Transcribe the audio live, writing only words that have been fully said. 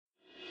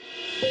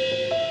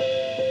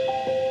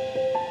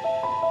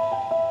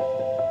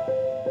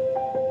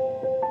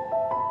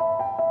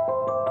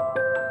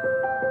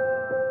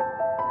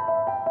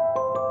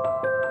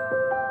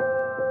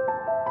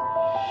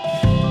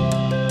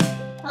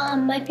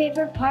My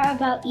favorite part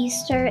about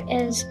Easter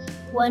is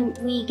when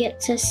we get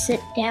to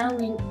sit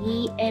down and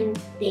eat and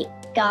thank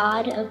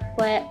God of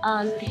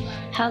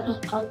how he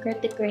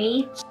conquered the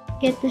grave.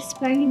 Get to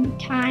spend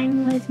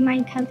time with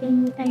my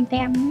cousins and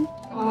family.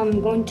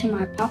 Going to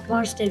my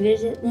papa's to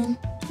visit them.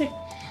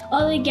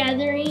 All the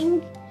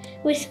gathering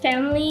with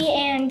family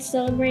and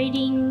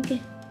celebrating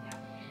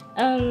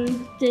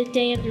the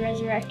day of the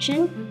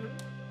resurrection.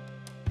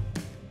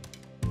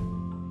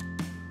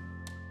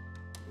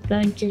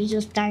 But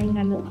Jesus dying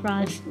on the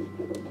cross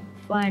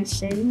for our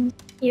sins.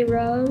 He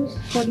rose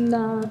from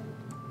the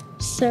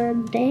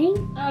third day.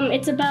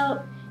 It's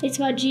about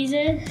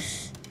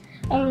Jesus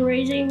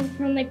raising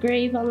from the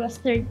grave on the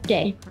third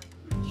day.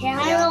 Yeah,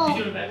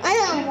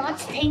 I know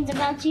lots of things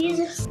about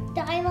Jesus.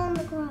 Died on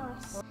the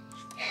cross.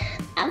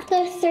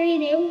 After 3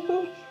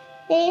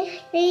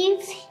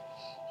 days,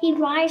 he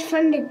rise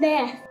from the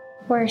death.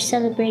 We're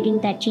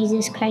celebrating that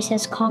Jesus Christ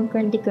has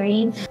conquered the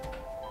grave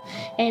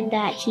and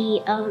that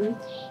he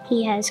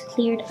has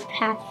cleared a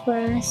path for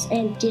us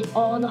and did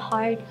all the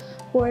hard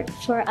work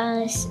for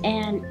us.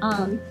 And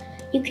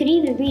you could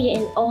even read it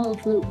in all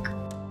of Luke.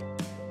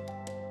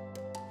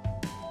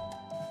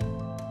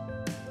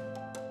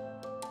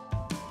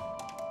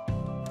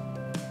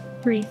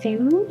 My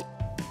family,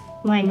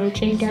 My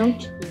kingdom.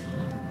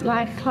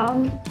 my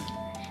home,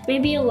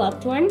 Maybe a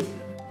loved one.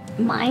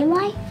 My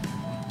life?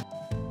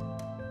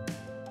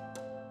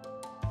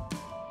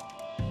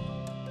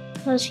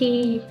 because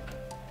he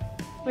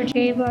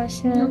forgave our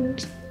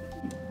sins.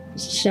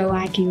 So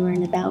I can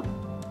learn about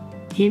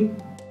him.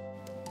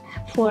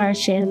 For our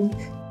sins.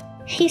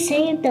 He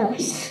saved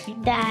us.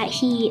 That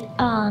he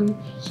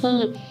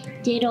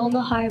did all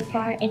the hard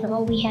part, and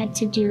all we had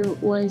to do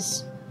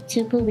was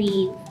to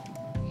believe.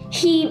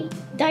 He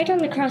died on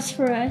the cross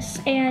for us,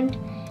 and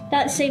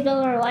that saved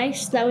all our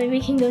lives. That way we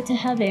can go to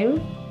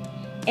heaven,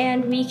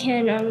 and we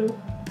can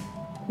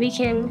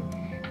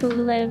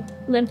live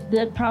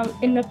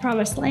in the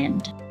promised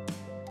land.